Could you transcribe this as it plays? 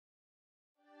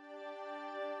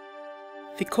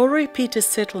The Koroipita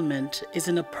settlement is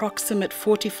an approximate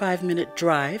 45-minute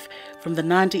drive from the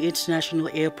Nandi International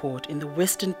Airport in the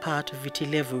western part of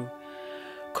Vakalevu.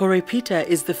 Koroipita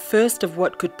is the first of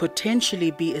what could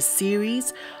potentially be a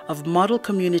series of model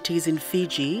communities in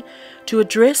Fiji to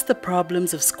address the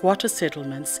problems of squatter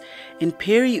settlements in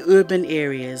peri-urban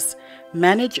areas,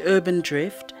 manage urban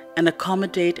drift, and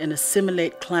accommodate and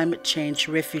assimilate climate change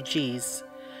refugees.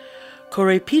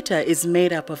 Koroipita is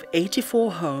made up of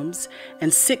 84 homes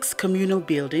and 6 communal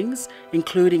buildings,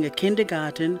 including a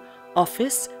kindergarten,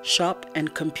 office, shop,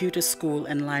 and computer school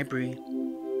and library.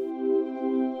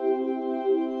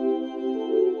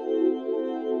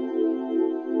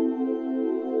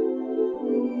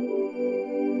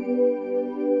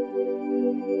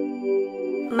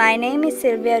 My name is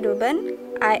Sylvia Ruben.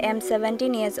 I am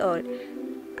 17 years old.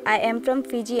 I am from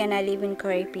Fiji and I live in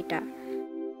Koroipita.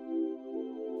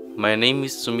 My name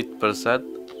is Sumit Prasad.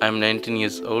 I am 19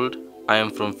 years old. I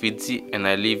am from Fiji and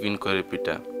I live in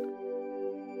Koroipita.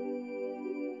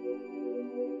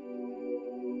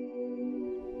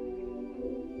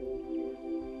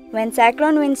 When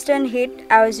Cyclone Winston hit,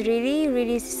 I was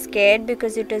really scared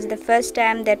because it was the first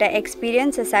time that I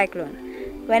experienced a cyclone.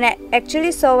 When I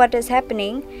actually saw what was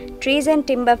happening, trees and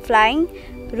timber flying,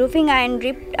 roofing iron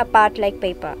ripped apart like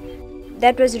paper.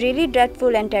 That was really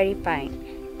dreadful and terrifying.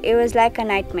 It was like a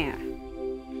nightmare.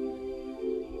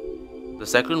 The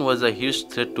cyclone was a huge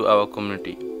threat to our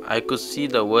community. I could see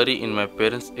the worry in my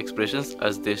parents' expressions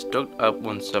as they stocked up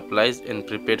on supplies and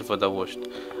prepared for the worst.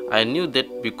 I knew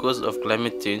that because of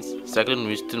climate change, Cyclone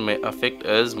Winston may affect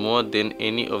us more than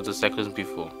any of the cyclones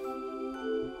before.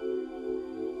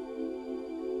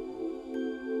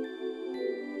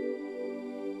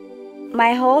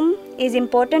 My home is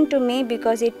important to me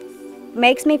because it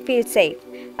makes me feel safe,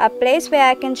 a place where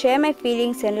I can share my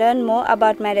feelings and learn more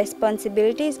about my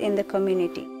responsibilities in the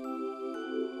community.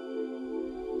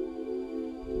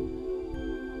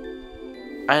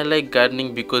 I like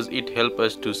gardening because it helps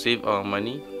us to save our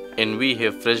money and we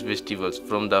have fresh vegetables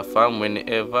from the farm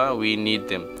whenever we need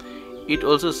them. It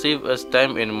also saves us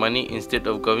time and money instead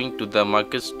of going to the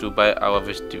markets to buy our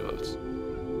vegetables.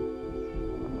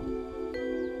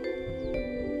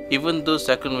 Even though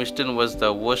Cyclone Winston was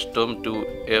the worst storm to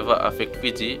ever affect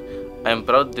Fiji, I am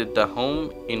proud that the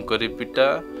home in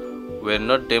Koroipita were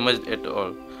not damaged at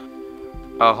all.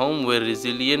 Our home were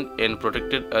resilient and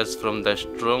protected us from the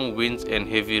strong winds and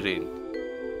heavy rain.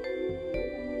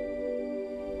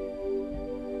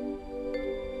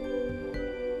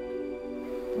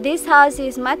 This house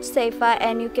is much safer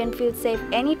and you can feel safe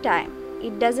anytime.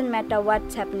 It doesn't matter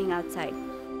what's happening outside.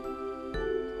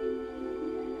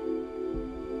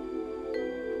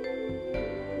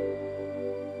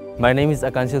 My name is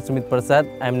Sumit Prasad.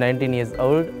 I am 19 years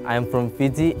old. I am from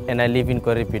Fiji and I live in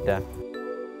Koroipita.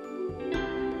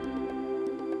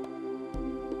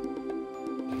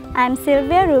 I am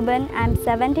Sylvia Ruben. I am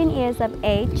 17 years of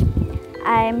age.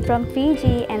 I am from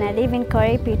Fiji and I live in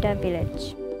Koroipita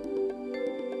village.